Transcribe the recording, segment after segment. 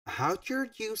How to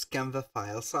reduce Canva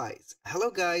file size. Hello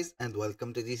guys and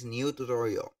welcome to this new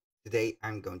tutorial. Today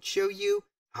I'm going to show you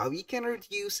how you can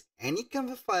reduce any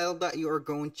Canva file that you are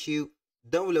going to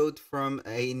download from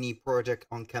a new project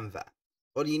on Canva.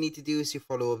 All you need to do is to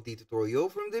follow up the tutorial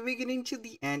from the beginning to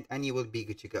the end and you will be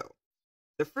good to go.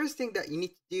 The first thing that you need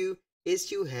to do is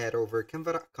to head over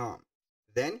canva.com.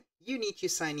 Then you need to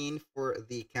sign in for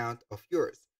the account of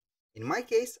yours. In my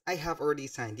case, I have already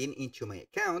signed in into my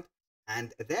account.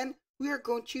 And then we are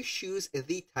going to choose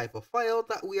the type of file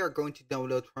that we are going to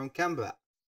download from Canva.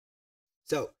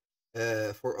 So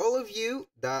for all of you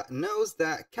that knows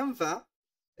that Canva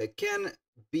can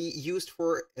be used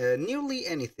for nearly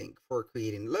anything, for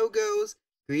creating logos,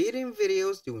 creating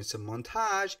videos, doing some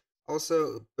montage,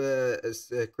 also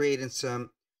creating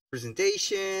some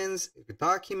presentations,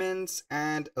 documents,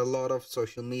 and a lot of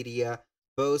social media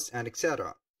posts and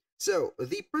etc. So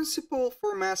the principal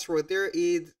formats right there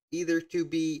is either to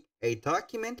be a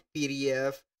document,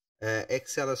 PDF,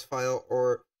 XLS file,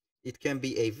 or it can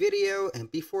be a video,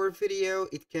 MP4 video,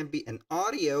 it can be an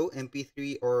audio,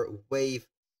 MP3 or WAV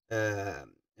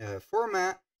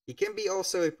format. It can be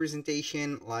also a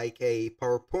presentation like a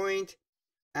PowerPoint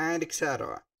and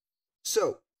etc.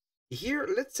 So here,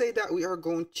 let's say that we are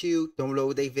going to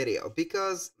download a video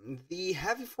because the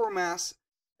heavy formats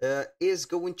is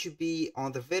going to be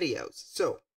on the videos.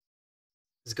 So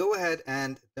let's go ahead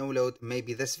and download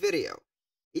maybe this video.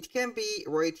 It can be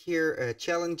right here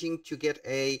challenging to get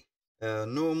a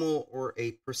normal or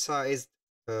a precise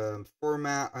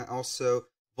format and also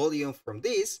volume from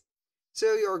this.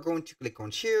 So you are going to click on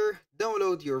share,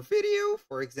 download your video.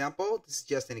 For example, this is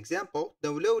just an example,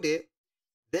 download it.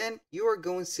 Then you are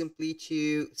going simply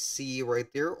to see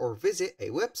right there or visit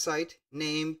a website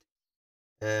named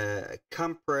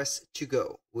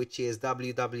Compress2Go, which is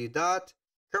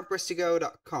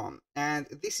www.compress2go.com, and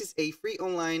this is a free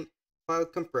online file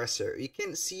compressor. You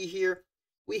can see here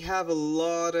we have a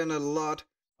lot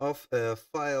of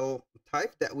file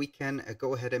type that we can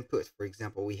go ahead and put. For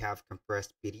example, we have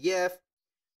compressed PDF,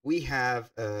 we have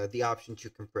the option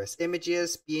to compress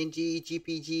images, PNG,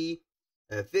 GPG,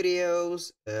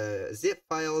 videos, zip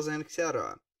files, and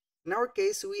etc. In our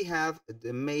case, we have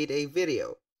made a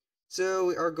video. So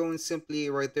we are going simply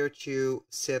right there to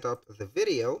set up the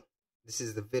video. This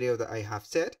is the video that I have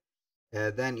set.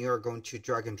 Then you are going to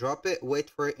drag and drop it, wait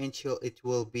for it until it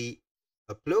will be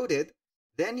uploaded.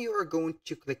 Then you are going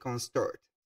to click on start.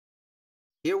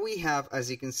 Here we have, as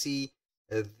you can see,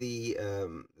 the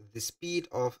speed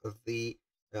of the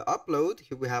upload.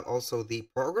 Here we have also the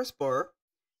progress bar.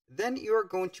 Then you are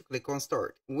going to click on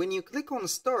start. When you click on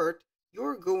start,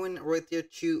 you're going right there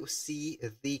to see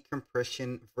the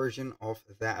compression version of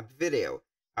that video.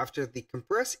 After the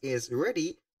compress is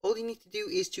ready, all you need to do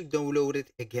is to download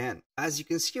it again. As you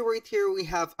can see right here, we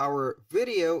have our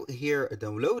video here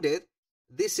downloaded.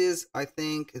 This is, I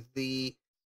think, the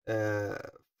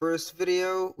first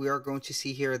video we are going to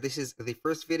see here. This is the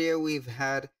first video. We've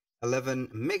had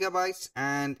 11 megabytes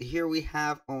and here we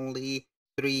have only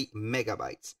 3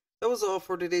 megabytes. That was all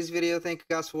for today's video. Thank you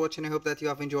guys for watching. I hope that you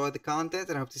have enjoyed the content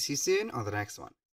and I hope to see you soon on the next one.